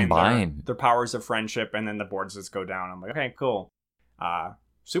combine their powers of friendship, and then the boards just go down. I'm like, okay, cool.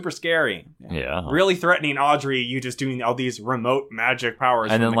 Super scary. Yeah. Really threatening Audrey, you just doing all these remote magic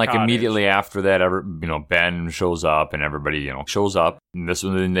powers. And then immediately after that, Ben shows up and everybody, shows up. And this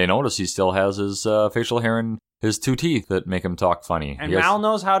one, they notice he still has his facial hair and his 2 teeth that make him talk funny. And Mal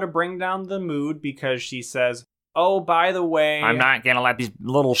knows how to bring down the mood because she says, oh, by the way, I'm not going to let these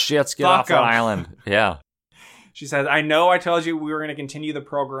little shits get off the island. Yeah. She says, I know I told you we were going to continue the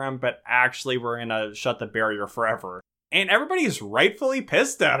program, but actually we're going to shut the barrier forever. And everybody's rightfully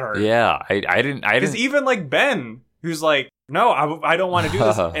pissed at her. Yeah, I didn't. Because even Ben, who's like, no, I don't want to do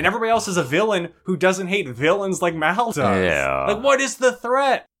this. And everybody else is a villain who doesn't hate villains like Mal does. Yeah. Like, what is the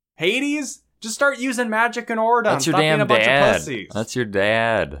threat? Hades? Just start using magic and Ordon. That's your damn dad. That's your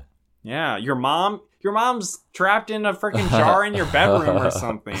dad. Yeah, your mom's trapped in a freaking jar in your bedroom or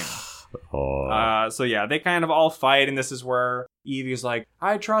something. So yeah, they kind of all fight, and this is where Evie's like,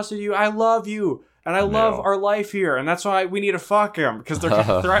 I trusted you, I love you. And I love our life here, and that's why we need to fuck him, because they're going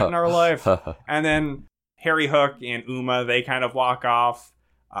to threaten our life. And then Harry Hook and Uma, they kind of walk off.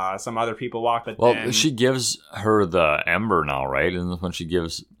 Some other people walk, but then... she gives her the ember now, right? And when she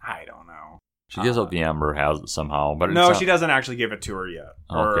gives... I don't know. She gives up the ember, has it somehow. But no, she doesn't actually give it to her yet.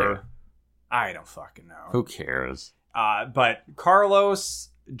 Okay. I don't fucking know. Who cares? But Carlos...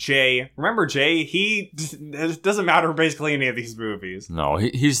 Jay, remember Jay? It doesn't matter basically any of these movies. No,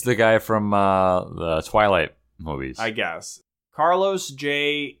 he's the guy from the Twilight movies, I guess. Carlos,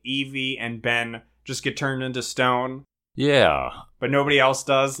 Jay, Evie, and Ben just get turned into stone. Yeah. But nobody else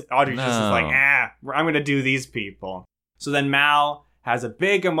does. Audrey just is like, I'm going to do these people. So then Mal has a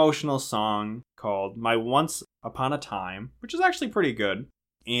big emotional song called My Once Upon a Time, which is actually pretty good.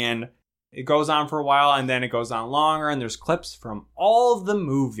 And it goes on for a while, and then it goes on longer, and there's clips from all of the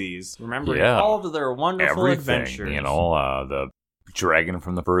movies, remembering all of their wonderful adventures. The dragon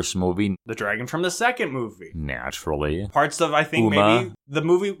from the first movie. The dragon from the second movie. Naturally. Parts of, I think, maybe the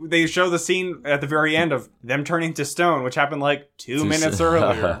movie, they show the scene at the very end of them turning to stone, which happened 2 minutes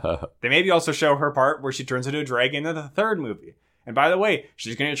earlier. They maybe also show her part where she turns into a dragon in the third movie. And by the way,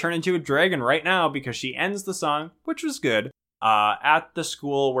 she's going to turn into a dragon right now because she ends the song, which was good. At the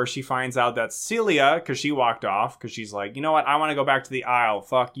school where she finds out that Celia, because she walked off, because she's like, you know what, I want to go back to the Isle,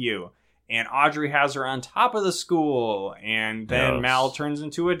 fuck you. And Audrey has her on top of the school, and then Mal turns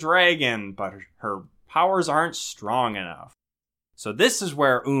into a dragon, but her powers aren't strong enough. So this is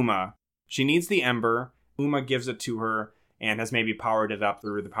where Uma, she needs the ember, Uma gives it to her, and has maybe powered it up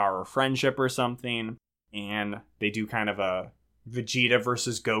through the power of friendship or something, and they do kind of a Vegeta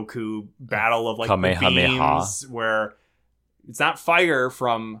versus Goku battle of the beams, where... It's not fire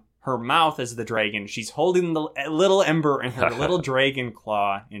from her mouth as the dragon. She's holding the little ember in her little dragon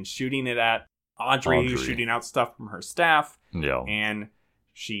claw and shooting it at Audrey, who's shooting out stuff from her staff. Yeah. And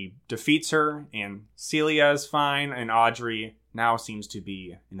she defeats her, and Celia is fine, and Audrey now seems to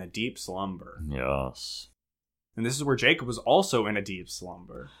be in a deep slumber. Yes. And this is where Jacob was also in a deep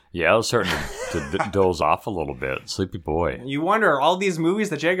slumber. Yeah, I was starting to doze off a little bit. Sleepy boy. You wonder, all these movies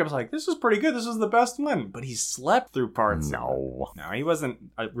that Jacob's like, this was pretty good, this was the best one. But he slept through parts. No, he wasn't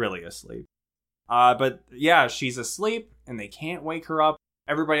really asleep. But yeah, she's asleep, and they can't wake her up.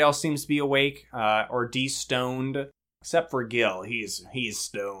 Everybody else seems to be awake or de-stoned, except for Gil. He's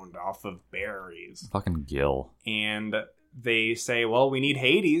stoned off of berries. Fucking Gil. And they say, well, we need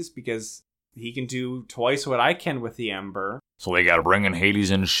Hades, because... he can do twice what I can with the Ember. So they gotta bring in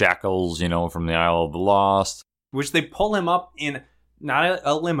Hades in shackles, from the Isle of the Lost. Which they pull him up in, not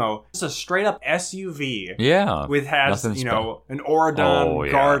a limo, just a straight up SUV. Yeah. Has, an Auradon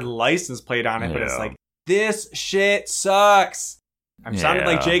guard license plate on it, but it's like, this shit sucks. I'm sounding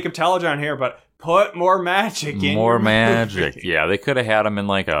like Jacob Telejohn here, but put more magic in. More magic. Movie. Yeah, they could have had him in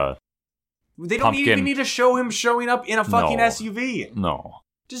a They don't even need to show him showing up in a fucking SUV. No.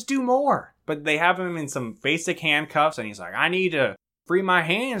 Just do more. But they have him in some basic handcuffs, and he's like, I need to free my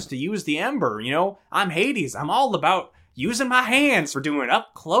hands to use the Ember, I'm Hades. I'm all about using my hands for doing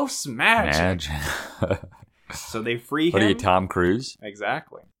up close magic. So they free him. What are you, Tom Cruise?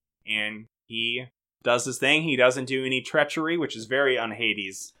 Exactly. And he does his thing. He doesn't do any treachery, which is very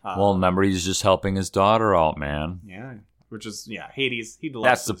un-Hades. Well, remember, he's just helping his daughter out, man. Yeah, which is, Hades.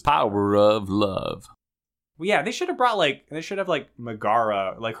 That's the power of love. Well, yeah, they should have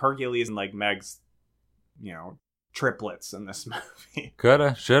Megara, like Hercules and like Meg's, triplets in this movie.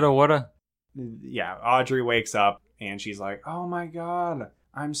 Coulda, shoulda, woulda. Yeah, Audrey wakes up and she's like, oh my god,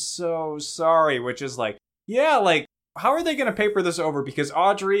 I'm so sorry. Which is like, yeah, like, how are they going to paper this over? Because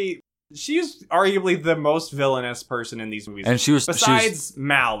Audrey, she's arguably the most villainous person in these movies. And besides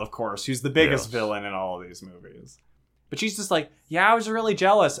Mal, of course, who's the biggest villain in all of these movies. But she's just like, yeah, I was really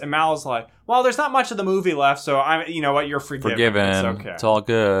jealous. And Mal's like, well, there's not much of the movie left, so you know what, you're forgiven. It's okay. It's all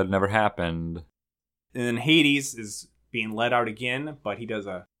good. Never happened. And then Hades is being let out again, but he does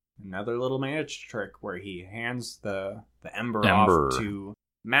another little magic trick where he hands the ember off to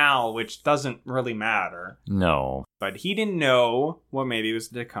Mal, which doesn't really matter. No. But he didn't know what maybe was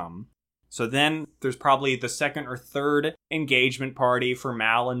to come. So then there's probably the second or third engagement party for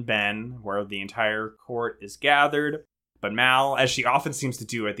Mal and Ben, where the entire court is gathered. But Mal, as she often seems to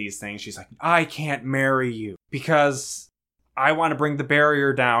do at these things, she's like, I can't marry you because I want to bring the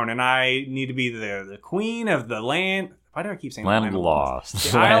barrier down and I need to be the queen of the land. Why do I keep saying Land of the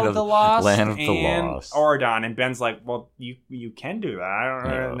Lost? The Isle of the Lost. Land of the Lost. Oridon. And Ben's like, well, you can do that. I don't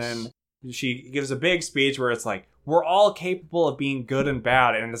know. Yes. And then she gives a big speech where it's like, we're all capable of being good and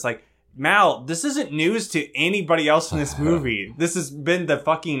bad. And it's like, Mal, this isn't news to anybody else in this movie. This has been the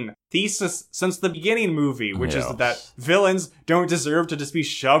fucking thesis since the beginning movie, which is that villains don't deserve to just be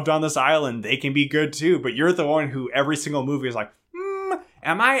shoved on this island. They can be good too, but you're the one who every single movie is like,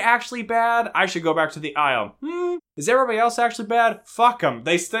 am I actually bad? I should go back to the Isle. Is everybody else actually bad? Fuck them.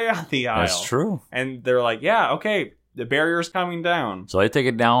 They stay on the Isle. That's true. And they're like, yeah, okay, the barrier's coming down. So they take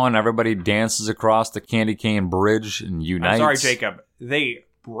it down, everybody dances across the candy cane bridge and unites. I'm sorry, Jacob. They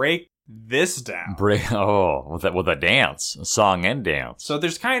break this down. With a dance, a song and dance. So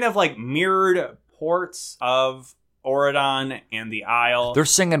there's kind of like mirrored ports of Oridon and the Isle. They're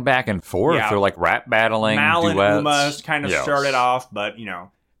singing back and forth. Yeah. They're like rap battling. Mal duets. And Uma kind of started off, but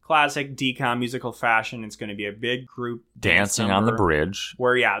classic DCOM musical fashion. It's going to be a big group dancing on the bridge.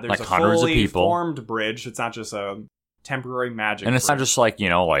 Where there's like a hundreds fully of people formed bridge. It's not just a temporary magic. And it's bridge. not just like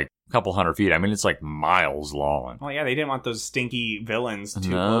like a couple hundred feet. I mean, it's like miles long. Well, yeah, they didn't want those stinky villains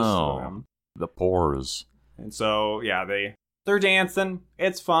too close to them. The pores. And so, yeah, they're dancing.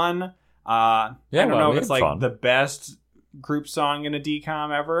 It's fun. I don't know if it's like the best group song in a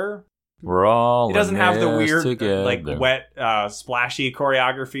DCOM ever. We're all It doesn't have the weird, together. like, wet, splashy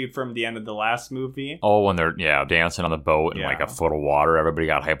choreography from the end of the last movie. Oh, when they're, dancing on the boat in like a foot of water. Everybody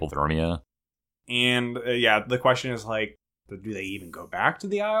got hypothermia. And, the question is, like, do they even go back to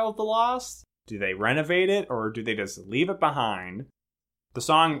the Isle of the Lost? Do they renovate it, or do they just leave it behind? The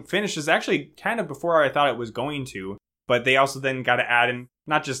song finishes actually kind of before I thought it was going to, but they also then got to add in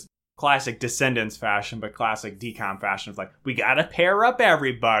not just classic Descendants fashion, but classic DCOM fashion. It's like, we got to pair up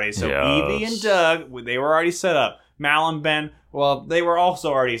everybody. So Evie and Doug, they were already set up. Mal and Ben, well, they were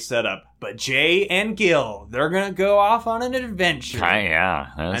also already set up. But Jay and Gil, they're going to go off on an adventure.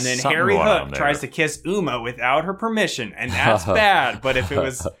 And then Harry Hook tries to kiss Uma without her permission, and that's bad. But if it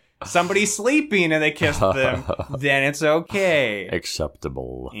was somebody sleeping and they kissed them, then it's okay.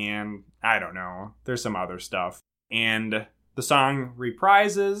 Acceptable. And I don't know. There's some other stuff. And the song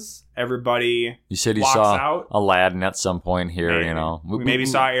reprises. Everybody You said you walks saw out. Aladdin at some point here, maybe. We maybe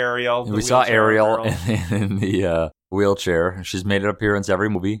saw Ariel. We saw Ariel in the wheelchair. She's made an appearance every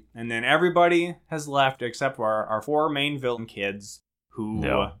movie. And then everybody has left except for our four main villain kids who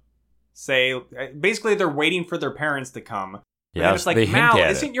say, basically they're waiting for their parents to come. Yeah, they're just like, Mal,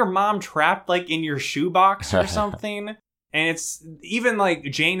 isn't your mom trapped like in your shoebox or something? And it's even like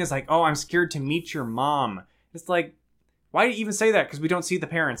Jane is like, oh, I'm scared to meet your mom. It's like, why do you even say that? Because we don't see the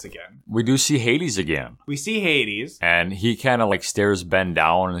parents again. We do see Hades again. We see Hades. And he kind of like stares Ben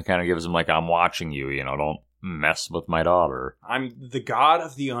down and kind of gives him like, I'm watching you, don't mess with my daughter. I'm the god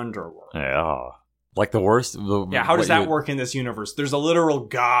of the underworld. Yeah. Like the worst. How does that work in this universe? There's a literal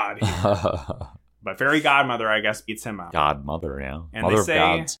god here. But Fairy Godmother, I guess, beats him out. Godmother, yeah. And Mother of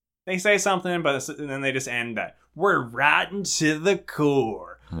gods. They say something, but then they just end that. We're rotten to the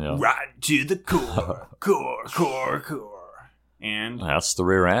core. Yeah. Rotten to the core. core. And that's the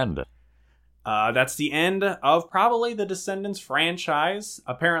rear end. That's the end of probably the Descendants franchise.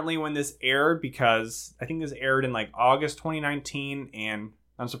 Apparently when this aired, because I think this aired in like August 2019, and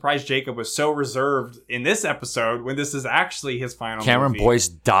I'm surprised Jacob was so reserved in this episode when this is actually his final Cameron movie. Boyce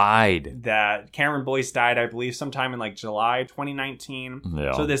died. That Cameron Boyce died, I believe, sometime in like July 2019.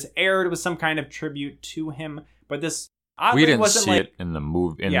 Yeah. So this aired with some kind of tribute to him, but this We oddly didn't wasn't see like it in the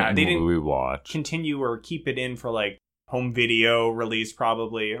movie. In Yeah, the they movie didn't we watched. continue or keep it in for like home video release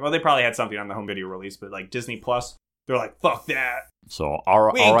probably. Well, they probably had something on the home video release, but like Disney Plus, they're like, fuck that. So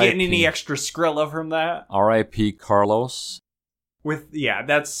We ain't getting any extra Skrilla from that. R.I.P. Carlos.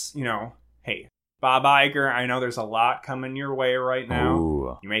 That's, hey, Bob Iger, I know there's a lot coming your way right now.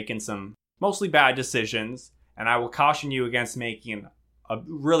 Ooh. You're making some mostly bad decisions, and I will caution you against making a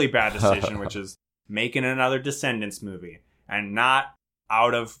really bad decision, which is making another Descendants movie. And not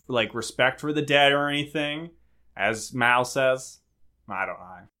out of, like, respect for the dead or anything, as Mal says. I don't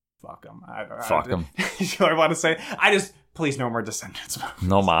know. Fuck them. Fuck them. You know what I want to say? Please, no more Descendants movies.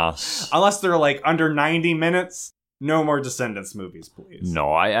 No mas. Unless they're, like, under 90 minutes. No more Descendants movies, please. No,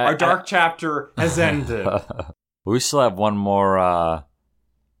 Our dark chapter has ended. We still have one more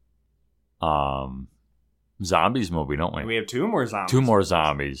zombies movie, don't we? We have 2 more zombies. 2 more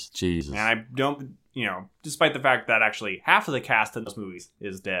zombies. Jesus. And I don't, despite the fact that actually half of the cast in those movies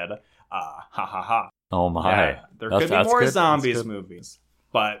is dead. Ha ha ha. Oh my. Yeah, there could be more zombies movies.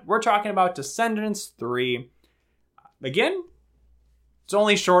 But we're talking about Descendants 3. Again, it's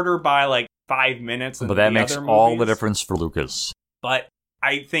only shorter by like 5 minutes. But that makes all the difference for Lucas. But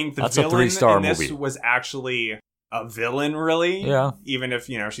I think the That's a villain 3-star in this movie. was actually a villain, really. Yeah. Even if,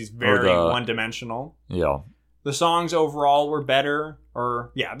 she's very one-dimensional. Yeah. The songs overall were better.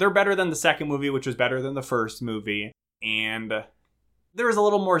 They're better than the second movie, which was better than the first movie. And there was a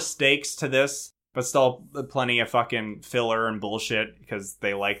little more stakes to this, but still plenty of fucking filler and bullshit because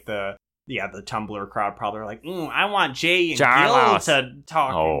they like the Tumblr crowd probably are like, I want Jay and Gil to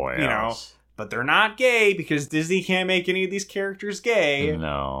talk, but they're not gay because Disney can't make any of these characters gay.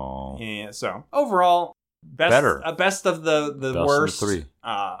 No. Yeah, so overall, best of the Best worst. of the 3.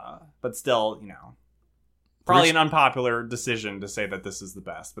 But still, probably an unpopular decision to say that this is the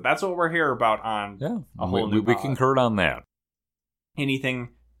best. But that's what we're here about on a whole new we pod. concurred on that. Anything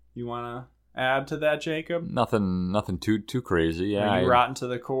you want to add to that, Jacob? Nothing too crazy. Yeah, Are you rotten to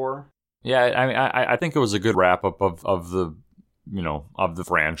the core? Yeah, I mean, I think it was a good wrap up of the of the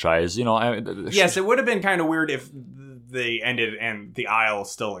franchise. Yes, it would have been kind of weird if they ended and the Isle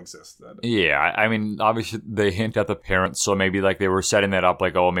still existed. Yeah, I mean, obviously they hint at the parents, so maybe like they were setting that up,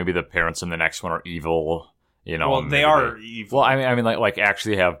 like, oh, maybe the parents in the next one are evil. Well, they are evil. Well, I mean, like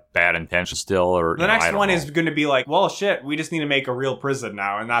actually have bad intentions still, or the next one is going to be like, well, shit, we just need to make a real prison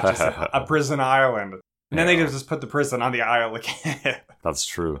now, and not just a prison island. And then they just put the prison on the Isle again. That's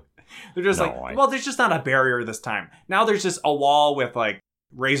true. They're just there's just not a barrier this time. Now there's just a wall with like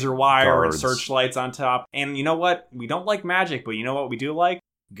razor wire and searchlights on top. And you know what? We don't like magic, but you know what we do like?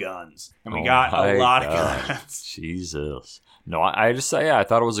 Guns. And we got a lot of guns. Jesus. No, I just say, I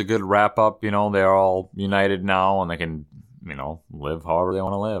thought it was a good wrap up. They're all united now and they can, live however they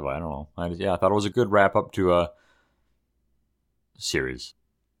want to live. I don't know. I thought it was a good wrap up to a series.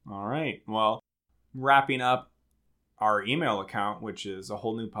 All right. Well, wrapping up our email account, which is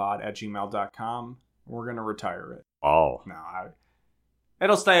awholenewpod@gmail.com. We're going to retire it. Oh. No,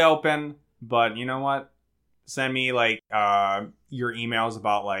 it'll stay open, but you know what? Send me like your emails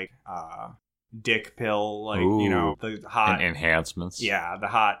about like dick pill, like, the hot enhancements. Yeah, the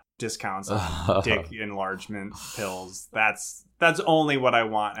hot discounts on dick enlargement pills. That's only what I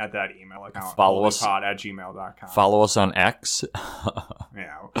want at that email account. Follow us @gmail.com. Follow us on X.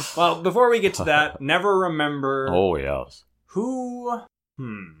 Yeah. Well, before we get to that, never remember. Oh yes. Who?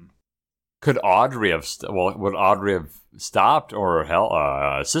 Could Audrey have? Would Audrey have stopped or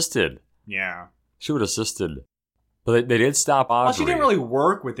assisted? Yeah. She would have assisted, but they did stop Audrey. Well, she didn't really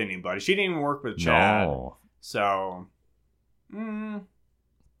work with anybody. She didn't even work with Chad. No. So.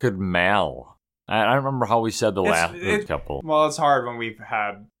 Could Mal? I remember how we said the last couple. Well, it's hard when we've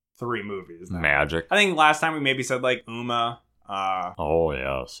had 3 movies now. Magic. I think last time we maybe said like Uma. Oh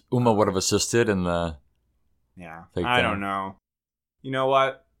yes, Uma would have assisted in the. Yeah, I don't know. You know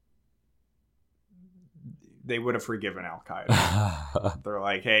what? They would have forgiven Al Qaeda. They're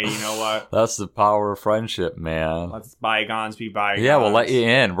like, hey, you know what? That's the power of friendship, man. Let's bygones be bygones. Yeah, we'll let you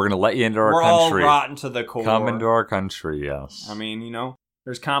in. We're going to let you into our country. We're all rotten to the core. Come into our country, yes. I mean,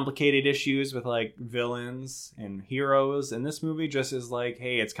 there's complicated issues with like villains and heroes. And this movie just is like,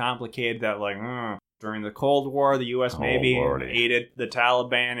 hey, it's complicated that like, during the Cold War, the U.S. maybe aided the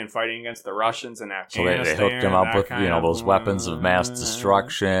Taliban in fighting against the Russians in Afghanistan. So they hooked them up with, those weapons of mass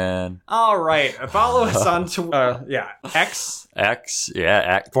destruction. All right. Follow us on X. X,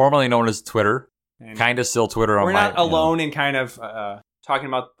 formerly known as Twitter. Kind of still Twitter on We're not alone in kind of talking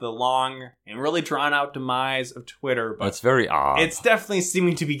about the long and really drawn out demise of Twitter. But it's very odd. It's definitely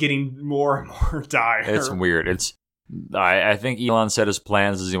seeming to be getting more and more dire. It's weird. I think Elon said his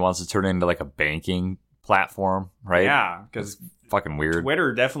plans is he wants to turn it into like a banking platform, right? Yeah, because fucking weird.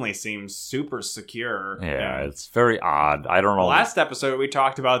 Twitter definitely seems super secure. Yeah, it's very odd. I don't know. Last episode, we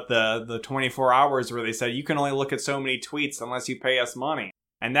talked about the 24 hours where they said you can only look at so many tweets unless you pay us money.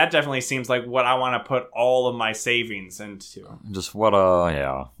 And that definitely seems like what I want to put all of my savings into. Just what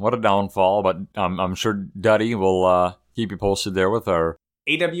a downfall. But I'm sure Duddy will keep you posted there with our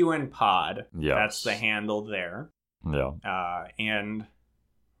AWN Pod. Yes. That's the handle there. Yeah. And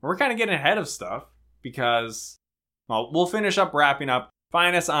we're kind of getting ahead of stuff because, well, we'll finish up wrapping up.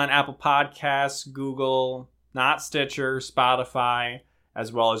 Find us on Apple Podcasts, Google, not Stitcher, Spotify,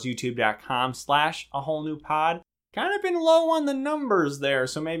 as well as youtube.com/ahwholenewpod. Kind of been low on the numbers there,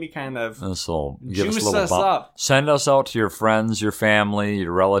 so maybe kind of juice us up. Send us out to your friends, your family,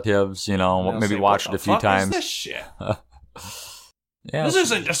 your relatives, maybe watch it a few times. What is this shit? Yeah. This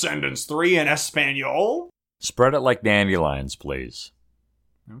isn't Descendants 3 in Espanol. Spread it like dandelions, please.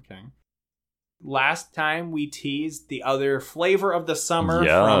 Okay. Last time we teased the other flavor of the summer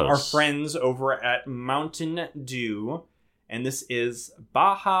from our friends over at Mountain Dew, and this is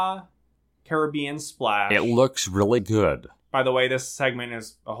Baja Caribbean Splash. It looks really good. By the way, this segment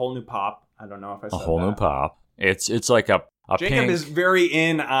is a whole new pop. I don't know if I said that. A whole new pop. It's like a Jacob pink. is very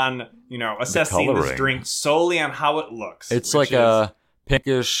in on, assessing this drink solely on how it looks. It's like a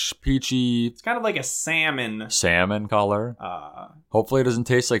pinkish, peachy. It's kind of like a salmon color. Hopefully it doesn't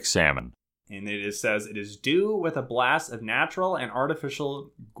taste like salmon. And it says it is dew with a blast of natural and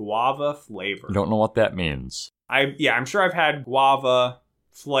artificial guava flavor. I don't know what that means. I'm sure I've had guava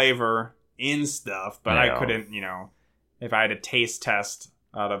flavor in stuff, but I couldn't, if I had a taste test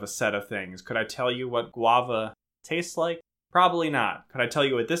out of a set of things, could I tell you what guava tastes like? Probably not. Could I tell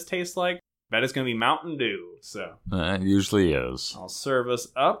you what this tastes like? Bet it's going to be Mountain Dew. So it usually is. I'll serve us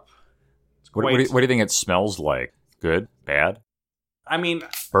up. What do you think it smells like? Good? Bad? I mean,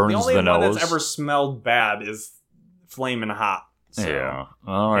 burns the only the one nose. that's ever smelled bad is flaming hot. So yeah.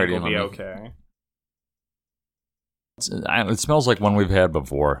 Alrighty. It'll be okay. It smells like one we've had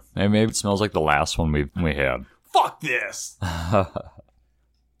before. And maybe it smells like the last one we had. Fuck this!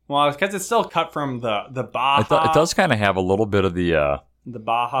 Well, because it's still cut from the Baja. It does kind of have a little bit of the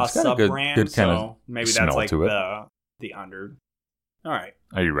Baja sub-brand, good kind so of maybe that's like the under. All right.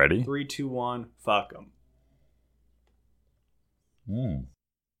 Are you ready? 3, 2, 1, fuck them.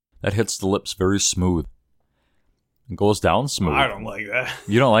 That hits the lips very smooth. It goes down smooth. I don't like that.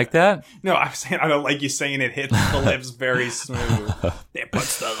 You don't like that? No, I'm saying I don't like you saying it hits the lips very smooth. It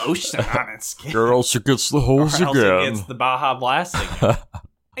puts the lotion on its skin. Or else it gets the holes or else again. It gets the Baja Blast again.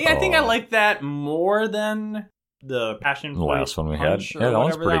 I think I like that more than the Passion Fruit. The last one we had. Yeah, that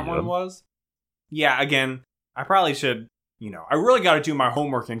one's pretty good. One was. Yeah, again, I probably should, I really got to do my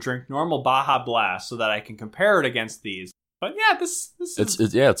homework and drink normal Baja Blast so that I can compare it against these. But yeah, this is...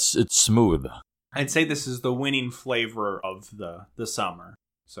 It's smooth. I'd say this is the winning flavor of the summer.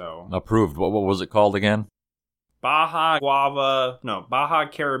 So approved. What was it called again? Baja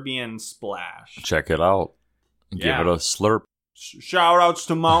Caribbean Splash. Check it out. Give it a slurp. Shout outs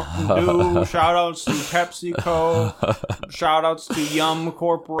to Mountain Dew. Shout outs to PepsiCo. Shout outs to Yum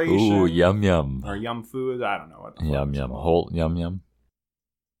Corporation. Ooh, Yum Yum. Or Yum Foods. I don't know what the Yum Yum. Whole Yum Yum.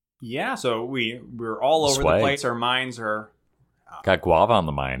 Yeah, so we're all over the place. Our minds are got guava on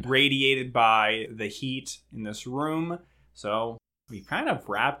the mind. Radiated by the heat in this room. So we kind of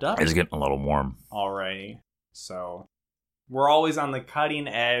wrapped up. It's getting a little warm already. So we're always on the cutting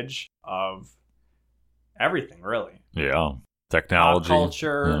edge of everything, really. Yeah. Technology. Pop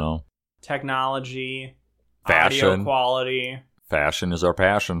culture. Technology. Fashion. Audio quality. Fashion is our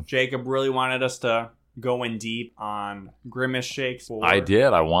passion. Jacob really wanted us to go in deep on Grimace Shakes. I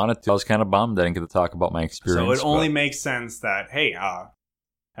did. I wanted to. I was kind of bummed I didn't get to talk about my experience. So it only makes sense that, hey,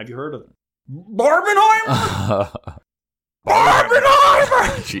 have you heard of it? Barbenheimer?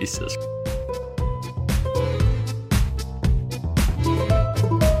 Barbenheimer! Jesus.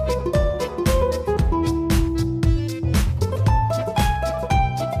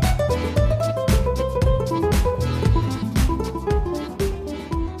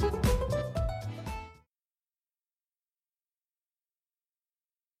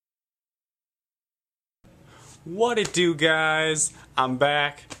 What it do, guys? I'm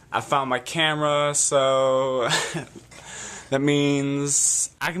back. I found my camera, so that means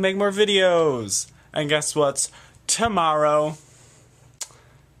I can make more videos. And guess what's tomorrow?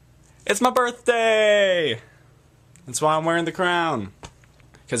 It's my birthday! That's why I'm wearing the crown.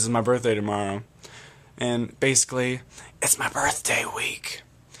 Because it's my birthday tomorrow. And basically, it's my birthday week.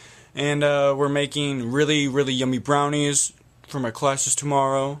 And we're making really, really yummy brownies for my classes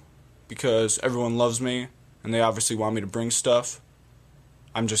tomorrow because everyone loves me and they obviously want me to bring stuff.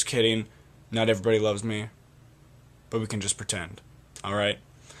 I'm just kidding. Not everybody loves me. But we can just pretend. Alright?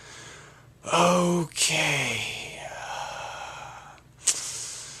 Okay.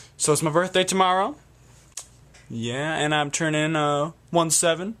 So it's my birthday tomorrow. Yeah, and I'm turning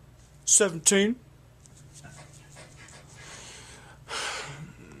 17.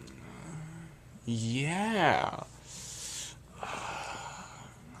 Yeah.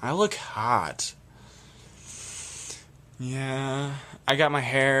 I look hot. Yeah. I got my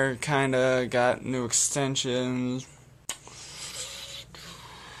hair got new extensions.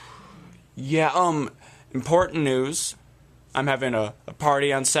 Yeah, important news. I'm having a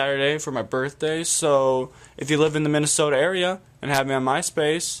party on Saturday for my birthday, so if you live in the Minnesota area and have me on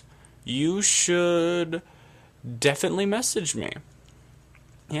MySpace, you should definitely message me.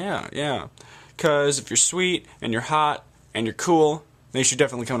 Yeah. Because if you're sweet and you're hot and you're cool, then you should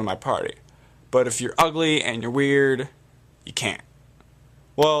definitely come to my party. But if you're ugly and you're weird, you can't.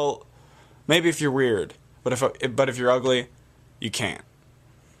 Well, maybe if you're weird, but if you're ugly, you can't.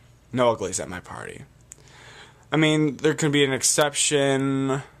 No uglies at my party. I mean, there could be an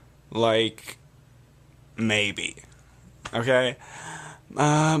exception, like, maybe. Okay?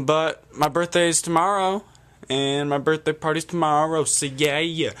 But my birthday's tomorrow, and my birthday party's tomorrow, so yeah.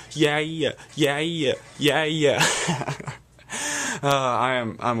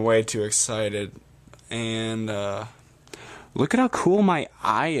 I'm way too excited, and, look at how cool my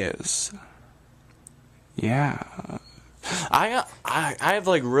eye is. Yeah. I have,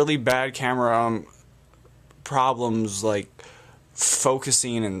 like, really bad camera, problems, like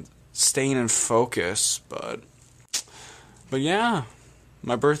focusing and staying in focus, but yeah,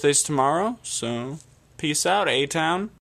 my birthday's tomorrow, so peace out, A-Town.